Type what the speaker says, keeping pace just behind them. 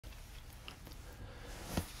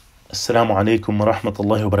السلام عليكم ورحمة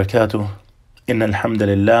الله وبركاته. إن الحمد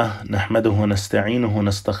لله نحمده ونستعينه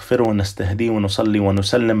ونستغفره ونستهديه ونصلي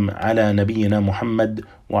ونسلم على نبينا محمد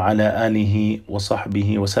وعلى آله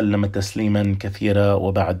وصحبه وسلم تسليما كثيرا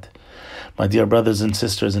وبعد. My dear brothers and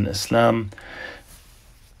sisters in Islam,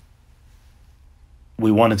 we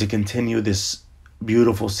wanted to continue this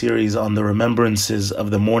beautiful series on the remembrances of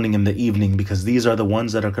the morning and the evening, because these are the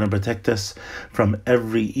ones that are going to protect us from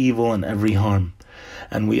every evil and every harm.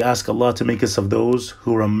 And we ask Allah to make us of those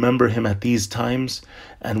who remember Him at these times,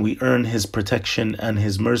 and we earn His protection and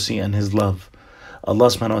His mercy and His love. Allah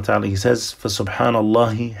subhanahu wa ta'ala, He says, فَسُبْحَانَ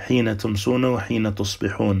اللَّهِ حِينَ تُمْسُونَ وَحِينَ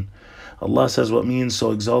تُصْبِحُونَ. Allah says, what means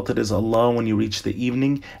so exalted is Allah when you reach the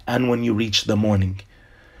evening and when you reach the morning.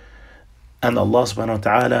 And Allah subhanahu wa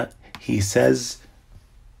ta'ala, He says,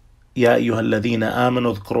 يَا أَيُّهَا الَّذِينَ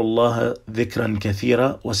آمَنُوا اذْكُرُوا اللَّهَ ذِكْرًا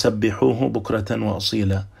كَثِيرًا وَسَبِّحُوهُ بُكْرَةً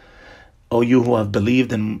وَأَصِيلًا. O you who have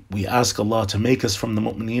believed, and we ask Allah to make us from the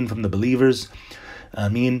mu'mineen, from the believers.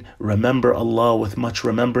 Ameen. Remember Allah with much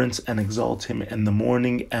remembrance and exalt Him in the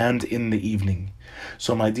morning and in the evening.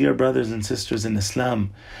 So my dear brothers and sisters in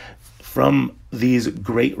Islam, from these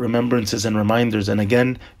great remembrances and reminders, and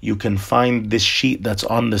again, you can find this sheet that's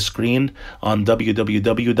on the screen on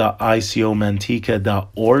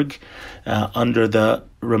www.icomanteca.org under the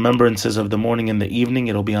remembrances of the morning and the evening.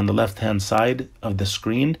 It'll be on the left-hand side of the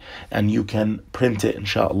screen, and you can print it,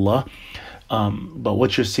 inshallah. But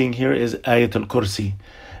what you're seeing here is Ayat Ul-Kursi.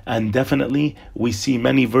 And definitely we see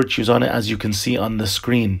many virtues on it, as you can see on the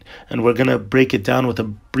screen. And we're going to break it down with a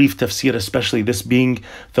brief tafsir, especially this being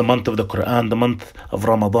the month of the Quran, the month of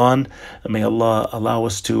Ramadan. May Allah allow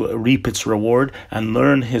us to reap its reward and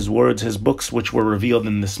learn His words, His books, which were revealed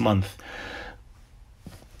in this month.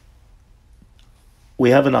 We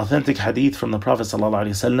have an authentic hadith from the Prophet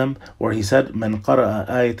ﷺ where he said, من قرأ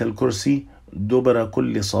آية الكرسي دبر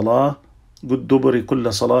كل صلاة دبر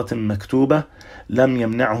كل صلاة مكتوبة لم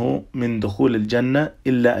يمنعه من دخول الجنة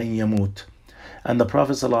إلا أن يموت. And the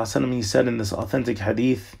Prophet ﷺ, he said in this authentic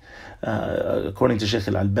hadith, according to Shaykh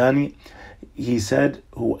Al-Albani, he said,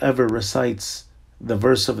 whoever recites the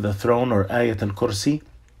verse of the throne, or Ayat Al-Kursi,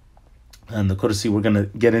 and the Kursi, we're going to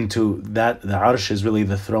get into that. The Arsh is really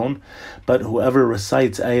the throne. But whoever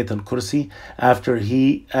recites Ayat Al-Kursi,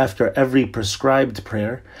 after every prescribed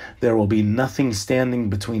prayer, there will be nothing standing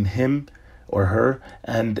between him or her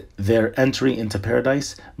and their entry into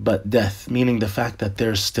paradise but death, meaning the fact that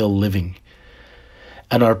they're still living.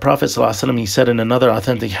 And our Prophet ﷺ, he said in another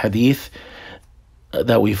authentic hadith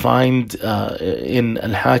that we find in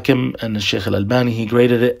Al-Hakim, and Shaykh Al-Albani, he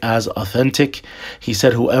graded it as authentic. He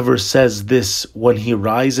said, whoever says this when he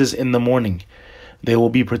rises in the morning, they will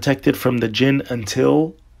be protected from the jinn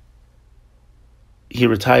until he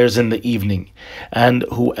retires in the evening. And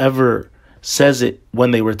whoever says it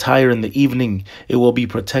when they retire in the evening, they will be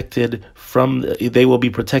protected from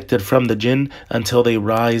the jinn until they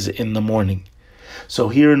rise in the morning. So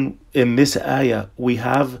here in this ayah, we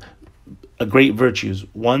have a great virtues.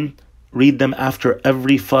 One, read them after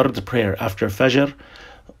every fard prayer, after Fajr,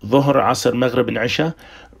 Dhuhr, Asr, Maghrib, and Isha.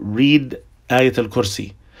 Read Ayat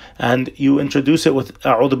Al-Kursi. And you introduce it with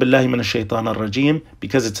A'udhu Billahi Minash Shaitan Ar-Rajim,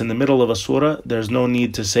 because it's in the middle of a surah. There's no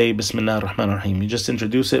need to say Bismillah ar-Rahman ar-Rahim. You just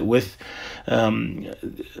introduce it with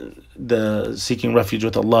the seeking refuge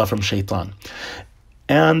with Allah from Shaitan.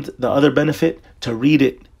 And the other benefit, to read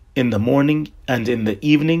it in the morning and in the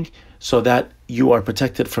evening, so that you are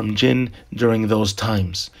protected from jinn during those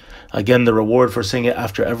times. Again, the reward for saying it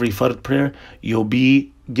after every fard prayer, you'll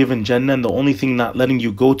be given Jannah, and the only thing not letting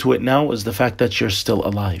you go to it now is the fact that you're still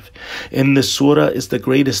alive. In this surah is the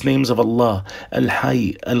greatest names of Allah: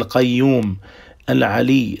 Al-Hayy, Al-Qayyum,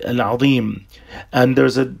 Al-Ali, Al-Azim. And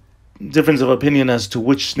there's a difference of opinion as to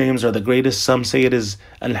which names are the greatest. Some say it is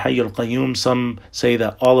Al-Hayy Al-Qayyum. Some say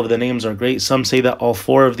that all of the names are great. Some say that all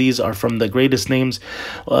four of these are from the greatest names.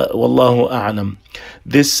 Wallahu a'lam.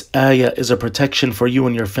 This ayah is a protection for you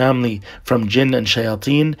and your family from jinn and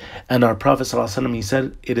shayateen. And our Prophet ﷺ, he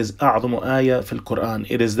said, it is a'zamu ayah fil Quran.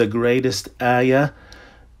 It is the greatest ayah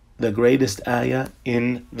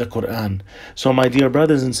in the Quran. So my dear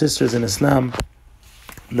brothers and sisters in Islam,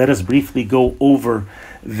 let us briefly go over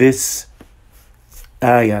this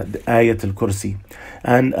Ayat Al-Kursi.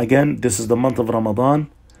 And again, this is the month of Ramadan,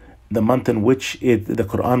 the month in which the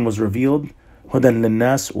Quran was revealed. هُدًى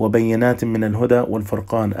لِلنَّاسِ وَبَيِّنَاتٍ مِّنَ الْهُدَى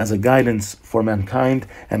وَالْفُرْقَانِ, as a guidance for mankind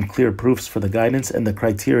and clear proofs for the guidance and the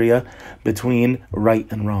criteria between right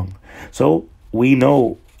and wrong. So we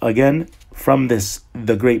know, again, from this,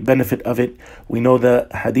 the great benefit of it. We know the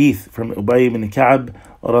hadith from Ubay ibn Ka'b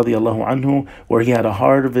radiallahu anhu, where he had a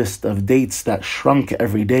harvest of dates that shrunk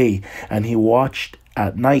every day, and he watched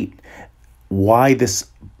at night why this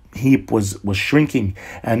heap was shrinking,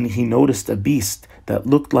 and he noticed a beast that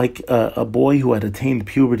looked like a boy who had attained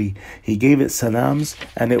puberty. He gave it salams,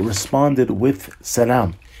 and it responded with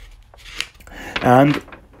salam. And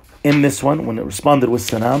in this one, when it responded with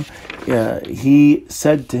salam, he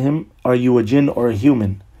said to him, "Are you a jinn or a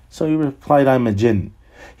human?" So he replied, "I'm a jinn."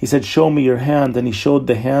 He said, "Show me your hand," and he showed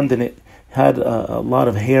the hand, and it had a lot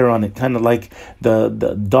of hair on it, kind of like the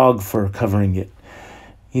dog fur covering it.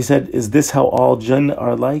 He said, "Is this how all jinn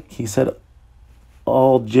are like?" He said,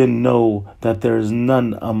 "All jinn know that there is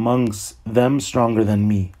none amongst them stronger than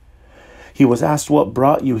me." He was asked, "What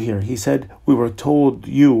brought you here?" He said, "We were told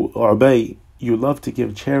you, Ubay, you love to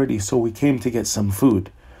give charity, so we came to get some food.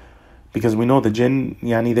 Because we know the jinn,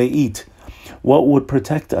 they eat. What would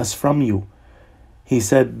protect us from you?" He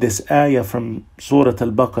said, "This ayah from Surah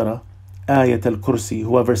Al-Baqarah, Aayat Ul-Kursi,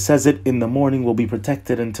 whoever says it in the morning will be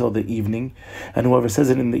protected until the evening, and whoever says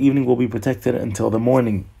it in the evening will be protected until the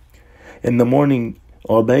morning." In the morning,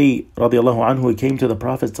 Ubay radiallahu anhu, he came to the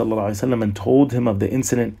Prophet ﷺ and told him of the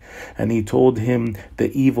incident, and he told him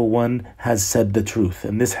the evil one has said the truth.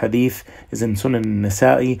 And this hadith is in Sunan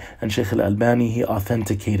al-Nasa'i, and Shaykh al-Albani, he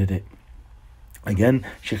authenticated it. Again,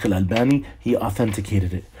 Shaykh al-Albani, he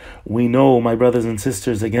authenticated it. We know, my brothers and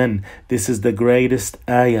sisters, again, this is the greatest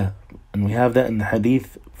ayah. And we have that in the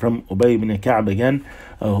hadith from Ubay ibn Ka'b again,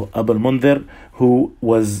 Abu al-Mundhir, who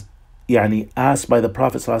was asked by the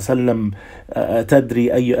Prophet ﷺ,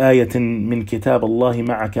 "Tadri أي آية من كتاب الله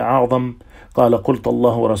معك أعظم?" قال قلت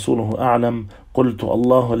الله ورسوله أعلم قلت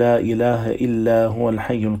الله لا إله إلا هو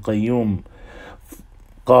الحي القيوم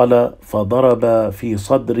قال فضرب في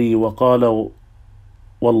صدري وقال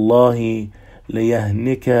والله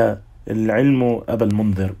ليهنك العلم أبا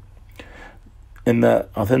المنذر. In the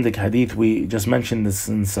authentic hadith, we just mentioned this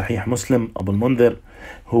in Sahih Muslim, Abu al-Mundhir,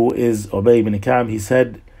 who is Ubay ibn Ka'b, he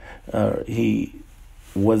said, he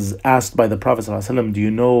was asked by the Prophet ﷺ, "Do you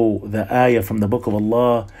know the ayah from the Book of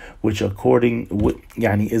Allah, which is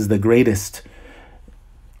the greatest?"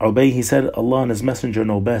 Ubay, he said, "Allah and His Messenger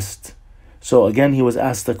know best." So again, he was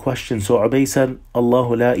asked the question. So Ubay said,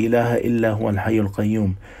 "Allahu la ilaha illa huwa al-hayyul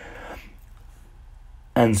qayyum."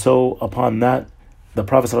 And so upon that, the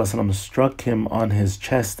Prophet ﷺ struck him on his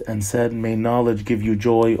chest and said, "May knowledge give you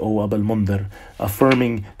joy, O Abu al-Mundhir,"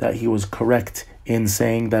 affirming that he was correct in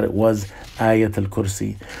saying that it was Ayat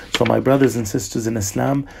al-Kursi. So my brothers and sisters in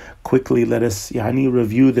Islam, quickly let us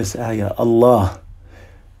review this ayah. Allah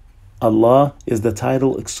is the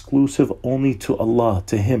title exclusive only to Allah,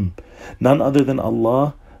 to Him. None other than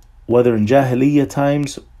Allah, whether in Jahiliyyah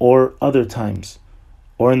times or other times,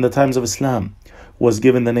 or in the times of Islam, was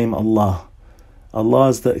given the name Allah. Allah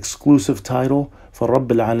is the exclusive title for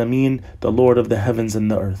Rabb al-Alameen, the Lord of the heavens and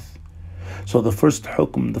the earth. So the first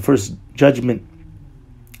hukm, the first judgment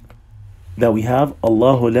that we have,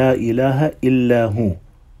 Allahu la ilaha illa hu.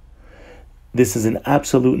 This is an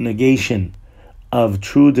absolute negation of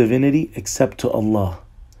true divinity except to Allah.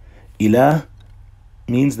 Ilah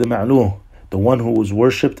means the ma'luh, the one who was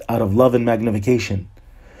worshipped out of love and magnification.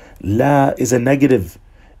 La is a negative,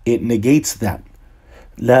 it negates that.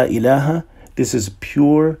 La ilaha, this is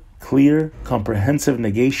pure, clear, comprehensive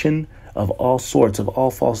negation of all sorts, of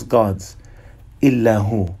all false gods.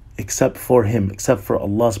 Illahu, except for Him, except for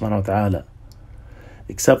Allah subhanahu wa ta'ala.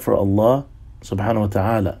 Except for Allah subhanahu wa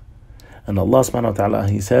ta'ala. And Allah subhanahu wa ta'ala,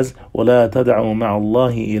 He says, وَلَا تَدْعُوا مَعَ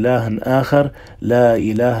اللَّهِ إِلَهًا آخَرَ لَا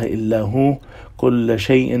إِلَهَ إِلَّا هُ كُلَّ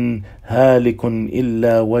شَيْءٍ هَالِكٌ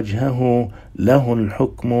إِلَّا وَجْهَهُ لَهُ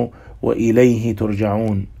الْحُكْمُ وَإِلَيْهِ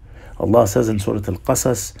تُرْجَعُونَ. Allah says in Surah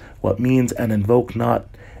Al-Qasas, what means, and invoke not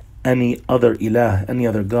any other ilah, any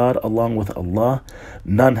other God along with Allah.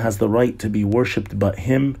 None has the right to be worshipped but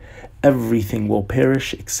Him. Everything will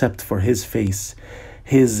perish except for His face.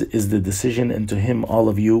 His is the decision, and to Him all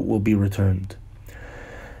of you will be returned.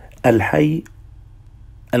 Al-Hayy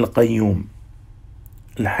Al-Qayyum.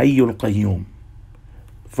 Al-Hayy Al-Qayyum.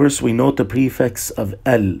 First, we note the prefix of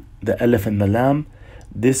Al, the Alif and the Lam.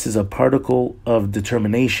 This is a particle of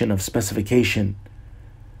determination, of specification.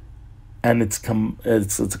 And it's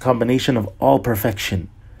a combination of all perfection.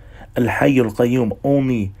 Al-Hayy Al-Qayyum.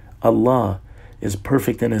 Only Allah is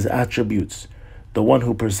perfect in His attributes, the one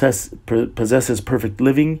who possesses perfect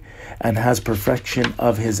living and has perfection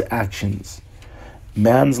of His actions.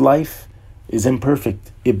 Man's life is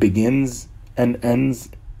imperfect. It begins and ends.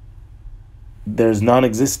 There's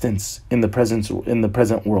non-existence in the present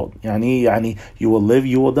world. You will live,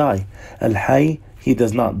 you will die. Al-Hayy, He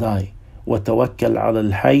does not die. وَتَوَكَّلْ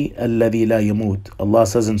عَلَى الْحَيِّ الَّذِي لَا يَمُوتُ. Allah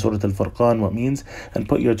says in Surah Al-Furqan, what means, and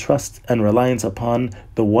put your trust and reliance upon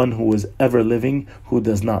the one who is ever living, who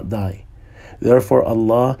does not die. Therefore,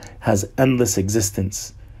 Allah has endless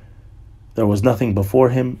existence. There was nothing before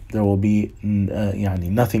him, there will be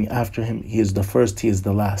nothing after him. He is the first, he is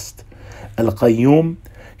the last. Al-Qayyum,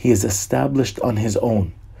 he is established on his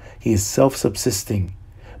own. He is self-subsisting,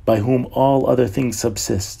 by whom all other things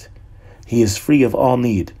subsist. He is free of all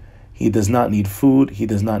need. He does not need food, he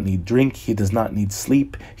does not need drink, he does not need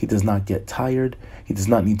sleep, he does not get tired, he does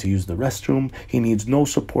not need to use the restroom, he needs no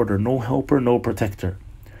supporter, no helper, no protector.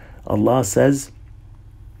 Allah says,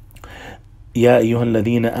 Ya ayyuhal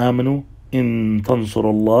ladhina amanu in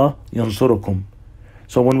tansurullah yansurukum.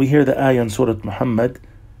 So when we hear the ayah in Surah Muhammad,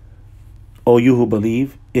 O you who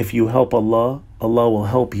believe, if you help Allah, Allah will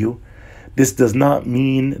help you. This does not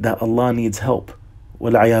mean that Allah needs help.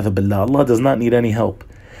 Wal-'iyadhu billah. Allah does not need any help.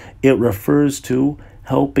 It refers to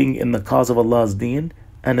helping in the cause of Allah's deen,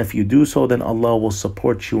 and if you do so, then Allah will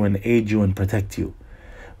support you and aid you and protect you.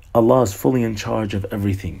 Allah is fully in charge of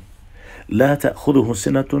everything. لا تأخذه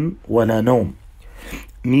سنة ولا نوم.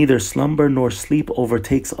 Neither slumber nor sleep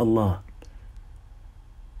overtakes Allah.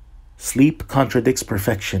 Sleep contradicts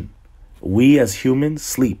perfection. We as humans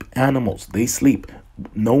sleep. Animals, they sleep.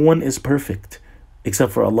 No one is perfect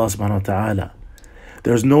except for Allah subhanahu wa ta'ala.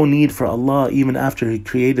 There's no need for Allah even after He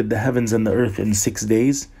created the heavens and the earth in 6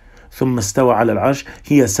 days. ثُمَّ اسْتَوَى عَلَى الْعَرْشِ.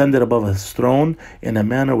 He ascended above His throne in a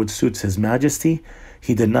manner which suits His majesty.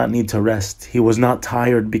 He did not need to rest. He was not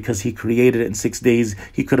tired because He created it in 6 days.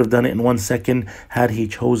 He could have done it in 1 second had He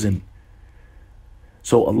chosen.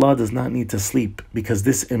 So Allah does not need to sleep because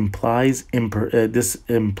this implies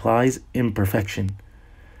imperfection.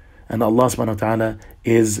 And Allah subhanahu wa ta'ala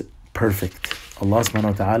is perfect. Allah subhanahu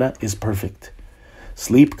wa ta'ala is perfect.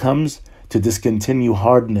 Sleep comes to discontinue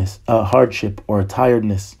hardship or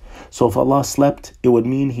tiredness. So if Allah slept, it would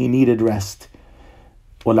mean He needed rest.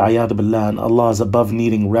 Wal-'iyadhu billah. And Allah is above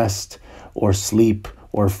needing rest or sleep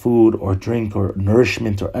or food or drink or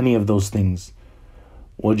nourishment or any of those things.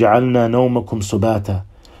 وَجَعَلْنَا نَوْمَكُمْ سُبَاتًا.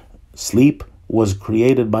 Sleep was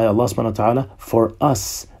created by Allah subhanahu wa ta'ala for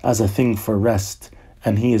us as a thing for rest,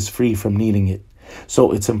 and He is free from needing it.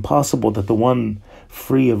 So it's impossible that the one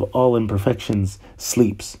free of all imperfections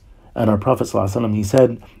sleeps. And our Prophet ﷺ, he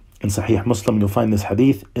said in Sahih Muslim, you'll find this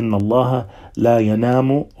hadith, إِنَّ اللَّهَ لَا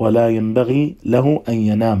يَنَامُ وَلَا يَنْبَغِي لَهُ أَن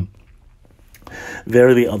يَنَامُ.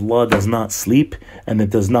 Verily Allah does not sleep, and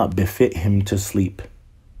it does not befit Him to sleep.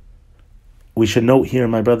 We should note here,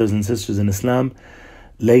 my brothers and sisters in Islam,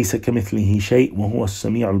 لَيْسَ كَمِثْلِهِ شَيْءٍ وَهُوَ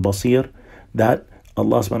السَّمِيعُ الْبَصِيرُ, that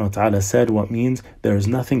Allah subhanahu wa ta'ala said what means there is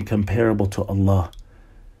nothing comparable to Allah.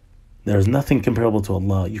 There is nothing comparable to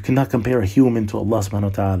Allah. You cannot compare a human to Allah subhanahu wa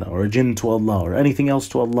ta'ala, or a jinn to Allah, or anything else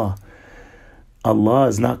to Allah. Allah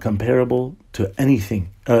is not comparable to anything.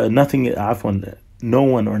 No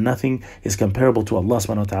one or nothing is comparable to Allah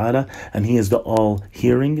subhanahu wa ta'ala, and He is the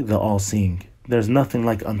all-hearing, the all-seeing. There's nothing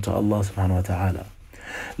like unto Allah subhanahu wa ta'ala.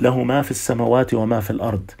 لَهُ مَا فِي السَّمَوَاتِ وَمَا فِي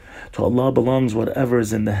الْأَرْضِ. To Allah belongs whatever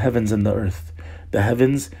is in the heavens and the earth. The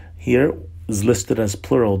heavens here is listed as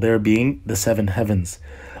plural, there being the 7 heavens.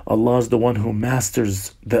 Allah is the one who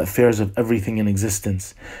masters the affairs of everything in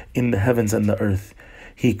existence in the heavens and the earth.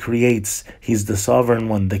 He creates, He's the sovereign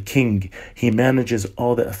one, the king. He manages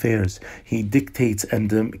all the affairs. He dictates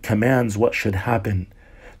and commands what should happen.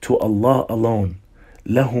 To Allah alone,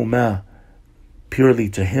 لَهُ مَا, purely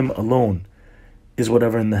to Him alone, is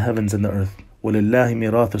whatever in the heavens and the earth. وَلِلَّهِ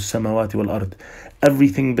مِيرَاثُ السَّمَوَاتِ وَالْأَرْضِ.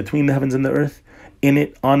 Everything between the heavens and the earth, in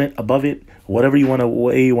it, on it, above it, whatever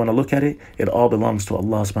way you want to look at it, it all belongs to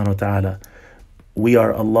Allah subhanahu wa ta'ala. We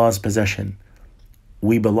are Allah's possession.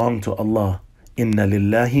 We belong to Allah. Inna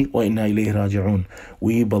lillahi wa inna ilayhi raji'un.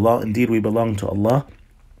 We belong to Allah,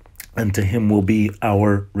 and to Him will be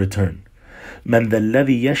our return. مَنْ ذَا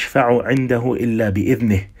الَّذِي يَشْفَعُ عِنْدَهُ إِلَّا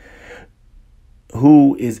بِإِذْنِهِ.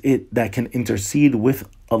 Who is it that can intercede with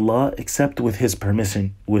Allah except with His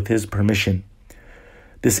permission?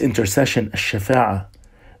 This intercession, ash-shafa'ah,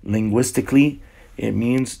 linguistically, it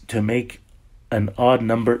means to make an odd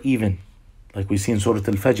number even, like we see in Surah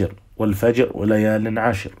Al-Fajr, وَالْفَجْرِ وَلَيَالٍ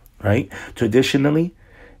عَشْرٍ, right? Traditionally,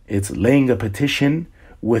 it's laying a petition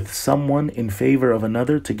with someone in favor of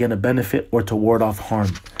another to get a benefit or to ward off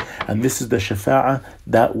harm. And this is the shafa'ah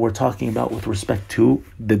that we're talking about with respect to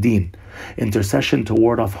the deen. Intercession to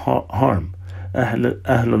ward off harm. Ahlul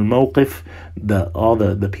Mawqif, all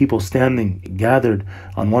the people standing gathered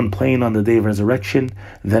on one plane on the day of resurrection,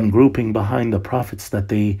 then grouping behind the prophets that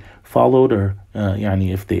they followed, or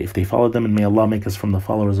if they followed them, and may Allah make us from the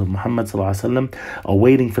followers of Muhammad sallallahu alaihi wasallam,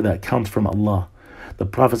 awaiting for that count from Allah. The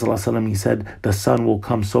Prophet ﷺ, he said, the sun will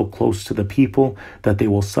come so close to the people that they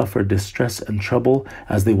will suffer distress and trouble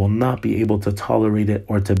as they will not be able to tolerate it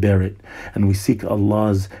or to bear it. And we seek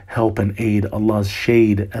Allah's help and aid, Allah's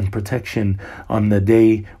shade and protection on the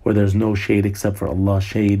day where there's no shade except for Allah's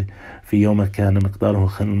shade. في يوم كان مقداره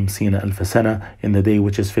 50,000 سنة, in the day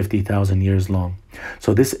which is 50,000 years long.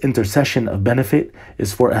 So this intercession of benefit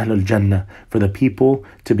is for Ahlul Jannah, for the people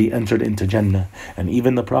to be entered into Jannah. And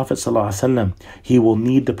even the Prophet ﷺ, he will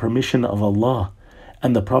need the permission of Allah.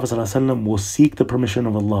 And the Prophet ﷺ will seek the permission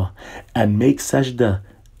of Allah and make sajda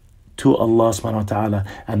to Allah subhanahu wa ta'ala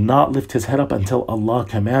and not lift his head up until Allah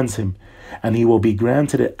commands him. And he will be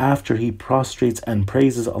granted it after he prostrates and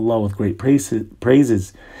praises Allah with great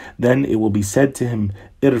praises. Then it will be said to him,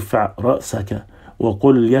 Irfa' ra'saka wa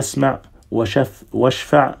qul yasma'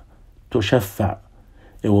 washfa' tushaffa'.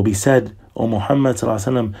 It will be said, O Muhammad sallallahu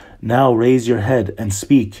alaihi wasallam, now raise your head and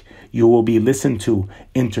speak. You will be listened to,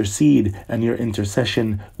 intercede, and your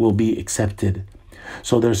intercession will be accepted.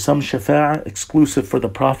 So there's some shafa'ah exclusive for the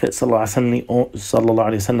Prophet sallallahu alaihi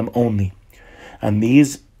wasallam only. And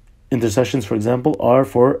these intercessions, for example, are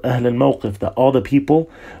for Ahl al-Mawqif, that all the people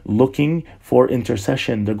looking for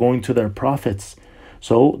intercession, they're going to their prophets.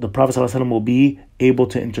 So the Prophet ﷺ will be able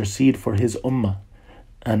to intercede for his ummah.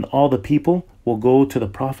 And all the people will go to the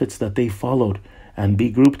prophets that they followed and be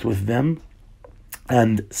grouped with them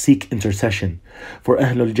and seek intercession. For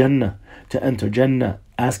Ahlul Jannah to enter Jannah,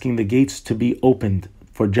 asking the gates to be opened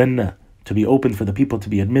for Jannah, to be open for the people to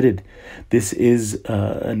be admitted. This is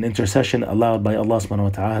an intercession allowed by Allah subhanahu wa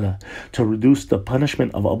ta'ala. To reduce the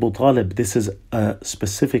punishment of Abu Talib, this is a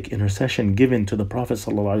specific intercession given to the Prophet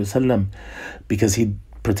sallallahu alaihi wasallam, because he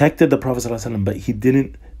protected the Prophet sallallahu alaihi wasallam, but he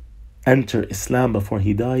didn't enter Islam before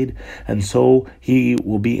he died, and so he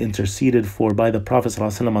will be interceded for by the Prophet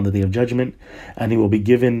ﷺ on the Day of Judgment, and he will be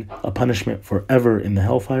given a punishment forever in the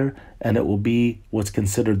hellfire, and it will be what's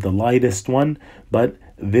considered the lightest one, but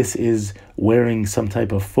this is wearing some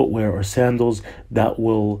type of footwear or sandals that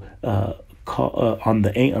will around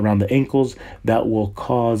the ankles, that will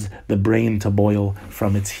cause the brain to boil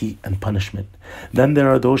from its heat and punishment. Then there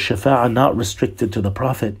are those shafa'ah not restricted to the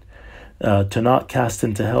Prophet. To not cast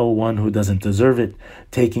into hell one who doesn't deserve it,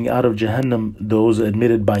 taking out of Jahannam those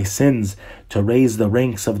admitted by sins, to raise the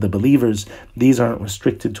ranks of the believers. These aren't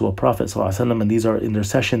restricted to a Prophet ﷺ, and these are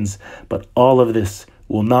intercessions, but all of this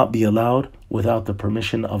will not be allowed without the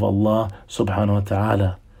permission of Allah subhanahu wa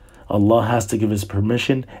ta'ala. Allah has to give his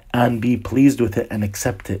permission and be pleased with it and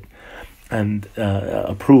accept it and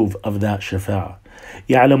approve of that shafa'ah.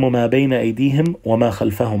 يَعْلَمُ مَا بَيْنَ أَيْدِيهِمْ وَمَا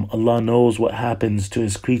خَلْفَهُمْ. Allah knows what happens to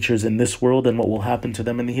his creatures in this world and what will happen to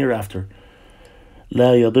them in the hereafter.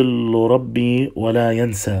 لَا يَضِلُّ رَبِّي وَلَا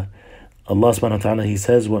يَنْسَى. Allah subhanahu wa ta'ala, he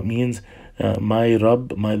says, what means my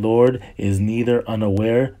Rabb, my Lord, is neither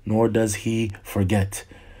unaware nor does he forget.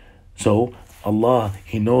 So Allah,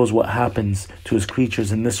 he knows what happens to his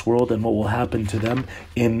creatures in this world and what will happen to them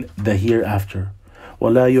in the hereafter.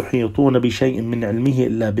 وَلَا يُحِيطُونَ بِشَيْءٍ مِّنْ عِلْمِهِ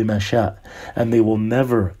إِلَّا بِمَا شَاءَ. And they will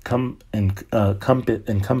never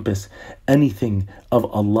encompass anything of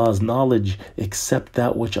Allah's knowledge except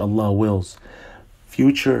that which Allah wills.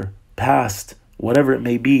 Future, past, whatever it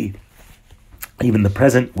may be. Even the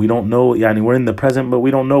present, we don't know. We're in the present, but we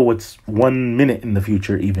don't know what's 1 minute in the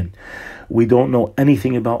future even. We don't know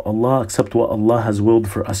anything about Allah except what Allah has willed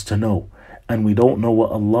for us to know. And we don't know what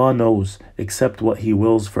Allah knows except what he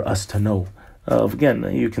wills for us to know.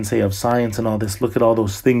 Again, you can say of science and all this, look at all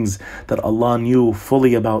those things that Allah knew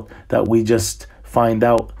fully about that we just find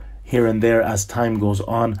out here and there as time goes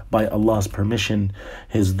on by Allah's permission.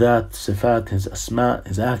 His dhat, sifat, his asma,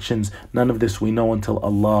 his actions, none of this we know until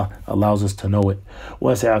Allah allows us to know it.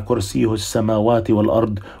 وَاسِعَ كُرْسِيهُ السَّمَاوَاتِ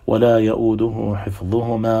وَالْأَرْضِ وَلَا يَؤُودُهُ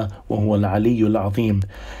حِفْظُهُمَا وَهُوَ الْعَلِيُّ الْعَظِيمُ.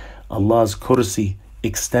 Allah's kursi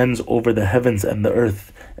extends over the heavens and the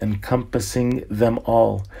earth, encompassing them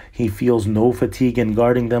all. He feels no fatigue in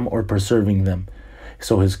guarding them or preserving them.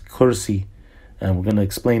 So his kursi, and we're going to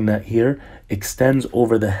explain that here, extends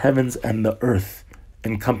over the heavens and the earth,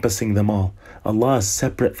 encompassing them all. Allah is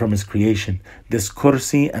separate from his creation. This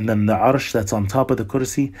kursi and then the arsh that's on top of the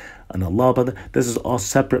kursi, and Allah, this is all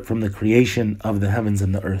separate from the creation of the heavens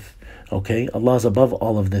and the earth. Okay? Allah is above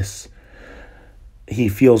all of this. He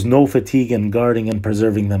feels no fatigue in guarding and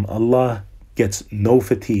preserving them. Allah gets no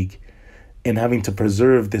fatigue in having to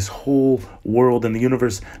preserve this whole world and the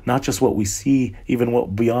universe, not just what we see, even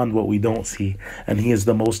what beyond what we don't see. And he is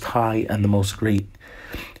the most high and the most great.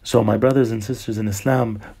 So my brothers and sisters in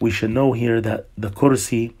Islam, we should know here that the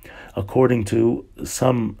kursi, according to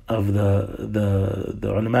some of the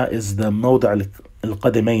ulama, is the mawda'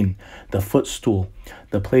 al-qadamain, the footstool,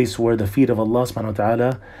 the place where the feet of Allah subhanahu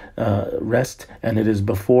wa ta'ala rest, and it is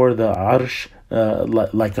before the arsh,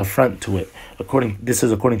 like a front to it. This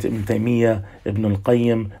is according to Ibn Taymiyyah, Ibn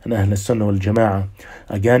al-Qayyim, and Ahl al-Sunnah wal-Jama'ah.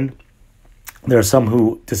 Again, there are some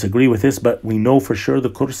who disagree with this, but we know for sure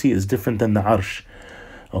the kursi is different than the arsh.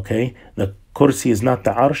 Okay, the kursi is not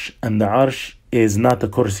the arsh, and the arsh is not the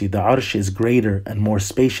kursi. The arsh is greater and more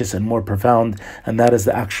spacious and more profound, and that is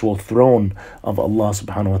the actual throne of Allah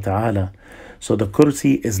subhanahu wa ta'ala. So the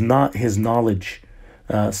kursi is not His knowledge.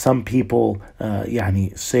 Some people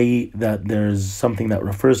say that there's something that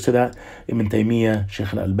refers to that. Ibn Taymiyyah,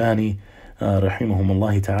 Shaykh al-Albani,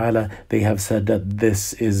 rahimahumullah ta'ala, they have said that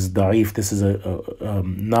this is da'if, this is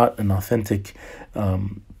not an authentic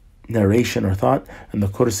narration or thought, and the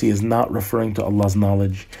kursi is not referring to Allah's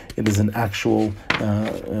knowledge. It is an actual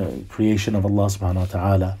creation of Allah subhanahu wa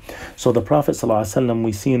ta'ala. So the Prophet sallallahu alaihi wasallam,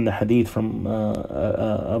 we see in the hadith from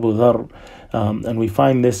Abu Dharr, and we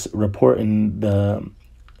find this report in the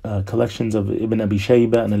collections of Ibn Abi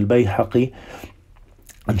Shayba and Al-Bayhaqi,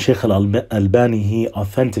 and Shaykh al-Albani, he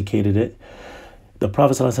authenticated it. The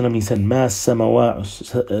Prophet ﷺ, he said, ما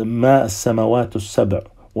السماوات السبع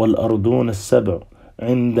والأرضون السبع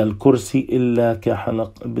عند الكرسي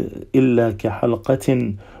إلا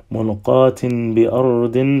كحلقة ملقاة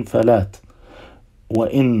بأرض فلات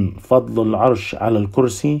وإن فضل العرش على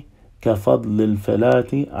الكرسي كفضل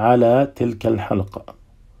الفلاة على تلك الحلقة.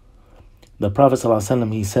 The Prophet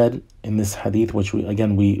ﷺ, he said in this hadith, which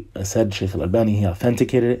we said, Shaykh al-Albani, he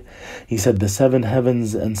authenticated it. He said, the 7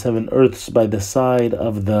 heavens and 7 earths by the side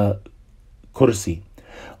of the kursi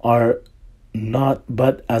are not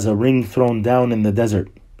but as a ring thrown down in the desert,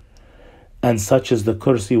 and such is the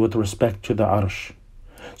kursi with respect to the arsh.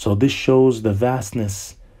 So this shows the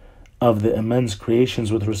vastness of the immense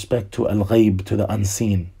creations with respect to al-ghayb, to the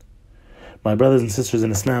unseen. My brothers and sisters in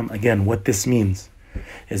Islam, again, what this means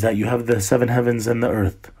is that you have the 7 heavens and the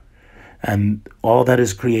earth and all that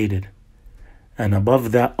is created, and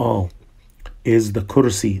above that all is the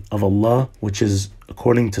kursi of Allah, which is,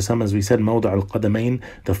 according to some, as we said, mawda' al-qadamain,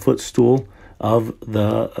 the footstool of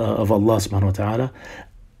Allah subhanahu wa ta'ala,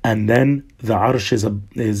 and then the arsh is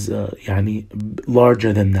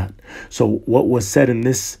larger than that. So what was said in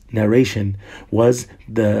this narration was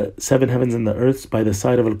the 7 heavens and the earths by the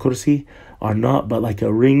side of al-kursi are not but like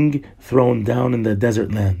a ring thrown down in the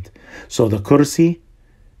desert land. So the kursi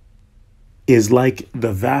is like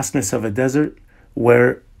the vastness of a desert,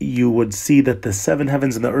 where you would see that the 7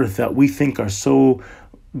 heavens and the earth that we think are so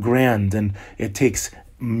grand, and it takes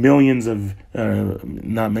millions of,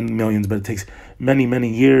 not many millions, but it takes many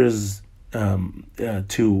years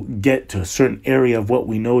to get to a certain area of what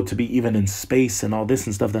we know to be even in space and all this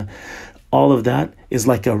and stuff, that all of that is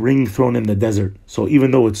like a ring thrown in the desert. So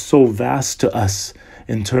even though it's so vast to us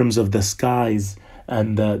in terms of the skies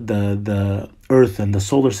and the earth and the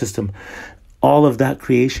solar system, all of that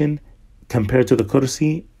creation compared to the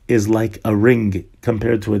kursi is like a ring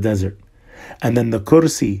compared to a desert. And then the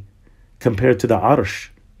kursi compared to the arsh,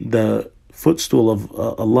 the footstool of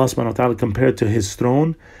Allah subhanahu wa ta'ala, compared to His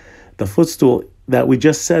throne, the footstool that we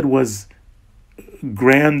just said was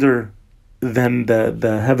grander than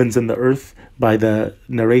the heavens and the earth by the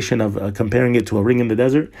narration of comparing it to a ring in the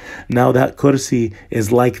desert. Now that kursi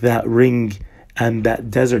is like that ring, and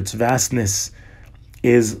that desert's vastness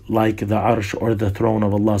is like the arsh or the throne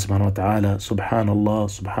of Allah subhanahu wa ta'ala. Subhanallah,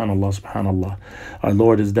 subhanallah, subhanallah. Our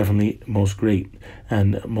Lord is definitely most great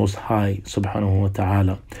and most high, subhanahu wa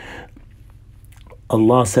ta'ala.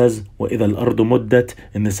 Allah says, وَإِذَا الْأَرْضُ مُدَّتْ.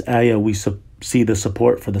 In this ayah we see the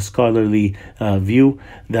support for the scholarly view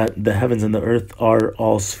that the heavens and the earth are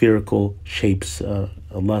all spherical shapes.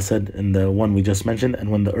 Allah said in the one we just mentioned, and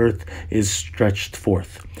when the earth is stretched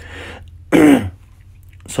forth.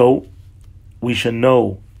 So we should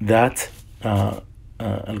know that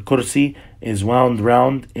Al-Kursi is wound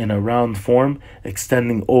round in a round form,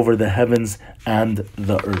 extending over the heavens and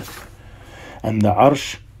the earth. And the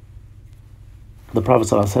Arsh, the Prophet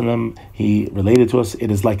ﷺ, he related to us,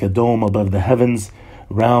 it is like a dome above the heavens,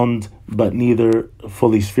 round but neither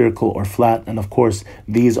fully spherical or flat. And of course,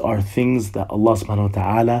 these are things that Allah subhanahu wa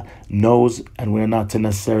ta'ala knows, and we're not to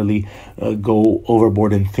necessarily go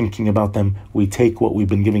overboard in thinking about them. We take what we've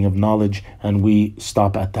been giving of knowledge and we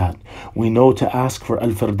stop at that. We know to ask for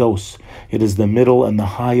Al-Firdaus. It is the middle and the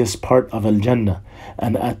highest part of Al-Jannah,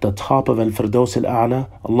 and at the top of Al-Firdaus Al-A'la,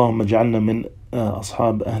 Allahumma ja'alna min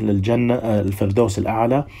Ashab Ahl al-Jannah al-Firdaus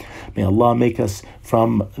al-A'la. May Allah make us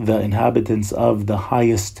from the inhabitants of the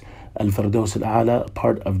highest al-Firdaus al-A'la,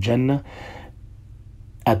 part of Jannah.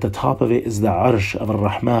 At the top of it is the Arsh of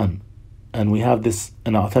Ar-Rahman, and we have this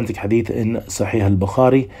an authentic hadith in Sahih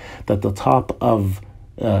al-Bukhari, that the top of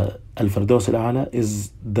Al-Firdaus al-A'la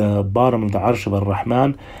is the bottom of the Arsh of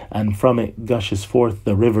Ar-Rahman, and from it gushes forth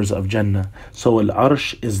the rivers of Jannah. So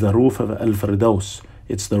Al-Arsh is the roof of Al-Firdaus.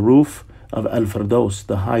 It's the roof of Al-Firdaus,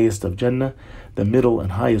 the highest of Jannah, the middle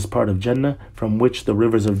and highest part of Jannah, from which the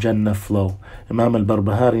rivers of Jannah flow. Imam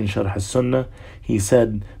al-Barbahari in Sharh al-Sunnah, he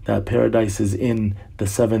said that paradise is in the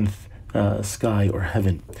seventh sky or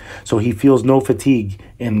heaven. So he feels no fatigue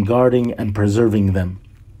in guarding and preserving them.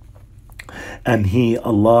 And He,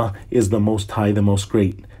 Allah, is the Most High, the Most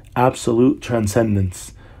Great. Absolute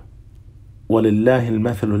transcendence. وَلِلَّهِ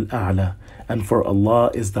الْمَثَلُ الْأَعْلَى. And for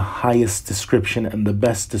Allah is the highest description and the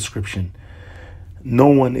best description. No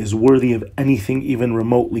one is worthy of anything even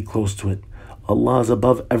remotely close to it. Allah is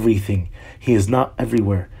above everything. He is not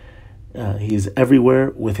everywhere. He is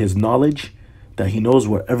everywhere with His knowledge, that He knows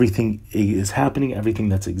where everything is happening, everything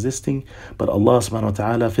that's existing. But Allah subhanahu wa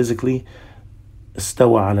ta'ala physically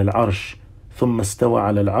استوى على العرش ثم استوى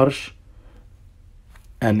على العرش,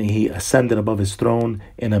 and He ascended above His throne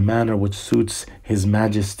in a manner which suits His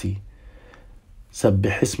majesty.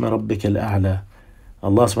 سبح اسم ربك الأعلى.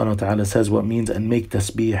 Allah subhanahu wa ta'ala says what means, and make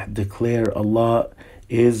tasbih, declare Allah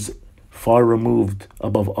is far removed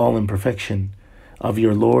above all imperfection, of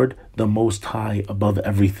your Lord the Most High above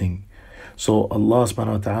everything. So Allah subhanahu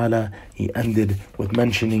wa ta'ala, He ended with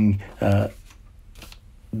mentioning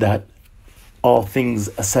that all things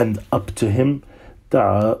ascend up to Him.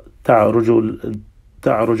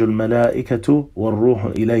 تعرج الملائكة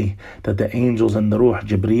والروح إليه, that the angels and the Ruh,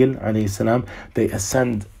 Jibreel alayhi salam, they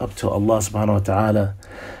ascend up to Allah subhanahu wa ta'ala,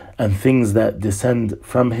 and things that descend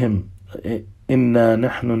from Him. إِنَّا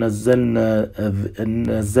نَحْنُ نَزَّلْنَا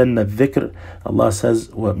الذِّكْرِ. Allah says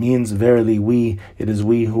what means, verily it is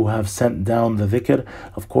we who have sent down the dhikr.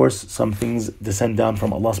 Of course, some things descend down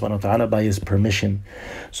from Allah subhanahu wa ta'ala by His permission.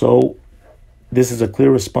 So this is a clear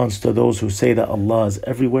response to those who say that Allah is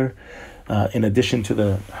everywhere. In addition to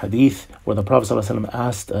the hadith where the Prophet ﷺ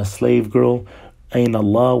asked a slave girl, أين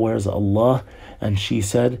Allah, where's Allah? And she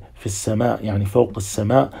said, في السماء, يعني فوق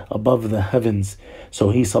السماء, above the heavens.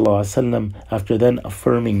 So he ﷺ, after then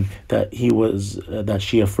affirming that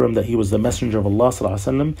she affirmed that he was the messenger of Allah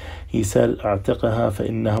ﷺ, he said, أعتقها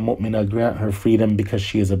فإنها مؤمنة, grant her freedom because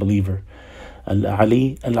she is a believer.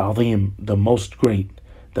 Al-Ali Al-Azim, the most great,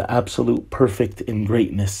 the absolute perfect in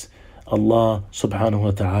greatness, Allah subhanahu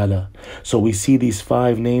wa ta'ala. So we see these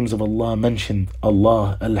 5 names of Allah mentioned: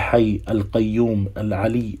 Allah, Al-Hayy, Al-Qayyum,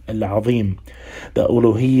 Al-Ali, Al-Azim. The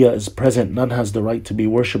uluhiyyah is present, none has the right to be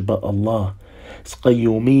worshipped but Allah. It's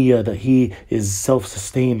Qayyumiyyah, that He is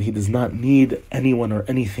self-sustained, He does not need anyone or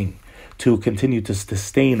anything to continue to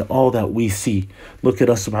sustain all that we see. Look at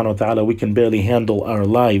us subhanahu wa ta'ala, we can barely handle our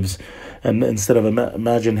lives, and instead of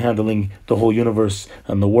imagine handling the whole universe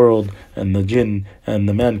and the world and the jinn and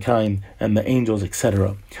the mankind and the angels,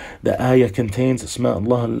 etc. The ayah contains Asma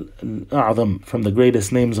Allah al-A'zam, from the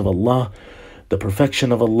greatest names of Allah. The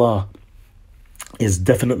perfection of Allah is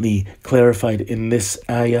definitely clarified in this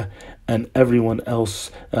ayah, and everyone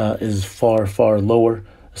else is far, far lower,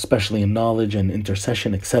 especially in knowledge and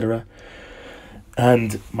intercession, etc.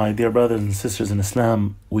 And my dear brothers and sisters in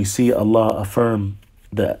Islam, we see Allah affirm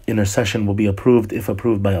that intercession will be approved if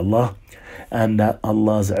approved by Allah, and that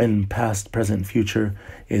Allah's ilm, past, present, future,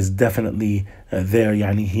 is definitely there.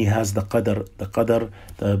 Yani He has the qadr,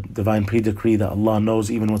 the divine pre-decree, that Allah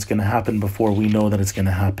knows even what's going to happen before we know that it's going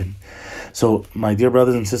to happen. So my dear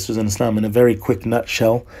brothers and sisters in Islam, in a very quick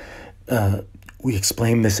nutshell, we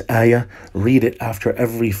explain this ayah. Read it after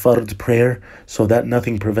every fard prayer, so that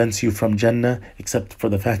nothing prevents you from Jannah except for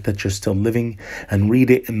the fact that you're still living. And read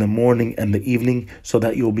it in the morning and the evening, so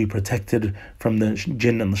that you'll be protected from the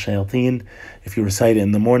jinn and the shayateen. If you recite it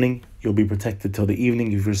in the morning, you'll be protected till the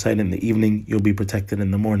evening. If you recite it in the evening, you'll be protected in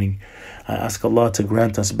the morning. I ask Allah to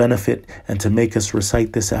grant us benefit and to make us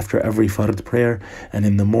recite this after every fard prayer and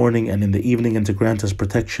in the morning and in the evening, and to grant us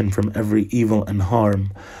protection from every evil and harm.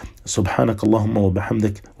 سبحانك اللهم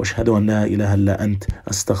وبحمدك واشهد أن لا إله إلا أنت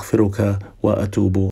أستغفرك وأتوب